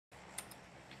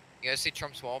You guys see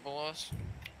Trump's wall below us?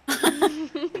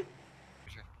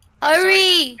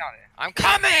 Hurry! I'm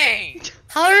coming!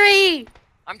 Hurry!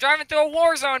 I'm driving through a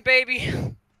war zone, baby!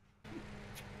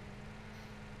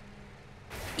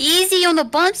 Easy on the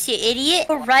bumps, you idiot!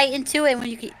 Go right into it when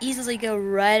you can easily go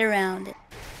right around it.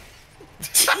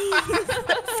 Jesus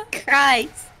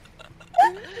Christ!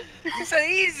 You said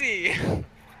easy!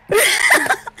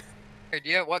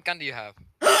 Here, what gun do you have?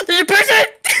 There's a person!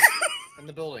 In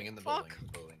the building, in the building, Fuck. in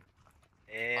the building.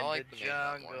 In like the the name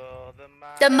that jungle,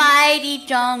 The mighty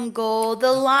jungle,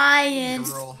 the lions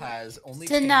Girl has only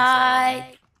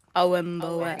tonight. A pants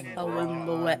wimble, a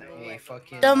wimble, on, a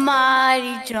fucking the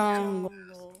mighty jungle.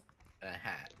 and a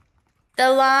hat. The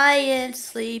lion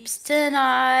sleeps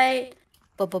tonight.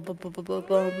 Bum bum bum bum bum bum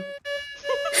bum.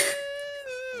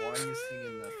 Why are you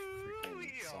singing the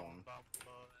freaking song?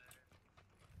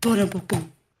 Bum bum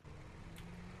bum.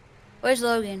 Where's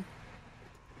Logan?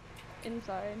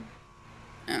 Inside.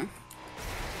 Oh.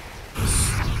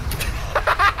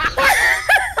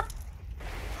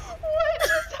 What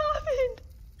just happened?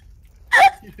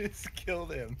 You just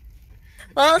killed him.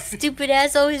 Well, stupid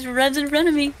ass always runs in front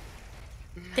of me.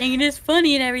 Thinking it's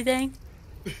funny and everything.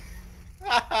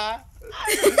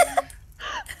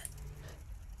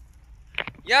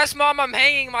 Yes, Mom, I'm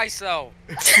hanging myself!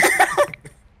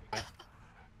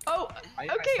 Oh, I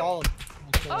okay. saw him.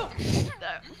 Oh,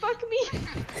 fuck me.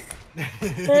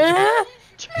 Ah!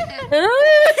 You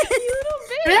little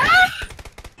bitch.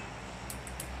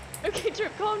 Okay,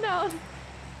 Trip, calm down.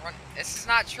 This is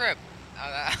not Trip.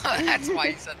 That's why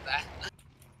you said that.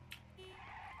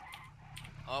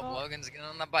 Oh, Logan's getting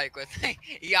on the bike with me.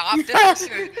 He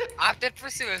opted for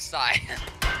suicide.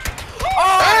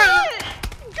 Oh!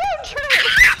 Go, Trip!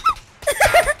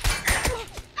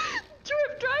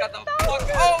 Trip, drive Got the fast. fuck.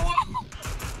 Oh!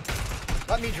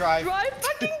 Let me drive. Drive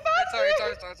fucking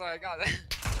fast. Sorry, I got it.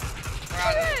 We're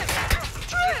out of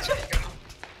it. Trip!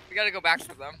 We gotta go back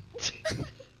for them.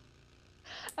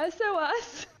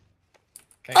 SOS.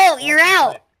 Okay, Oh, pull you're off to the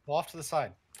out. side. Pull off to the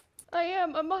side. I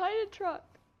am. I'm behind a truck.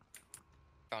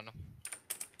 Found him.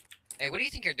 Hey, what do you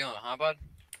think you're doing, huh, bud?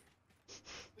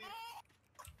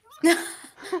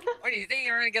 What do you think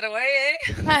you're gonna get away,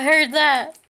 eh? I heard that.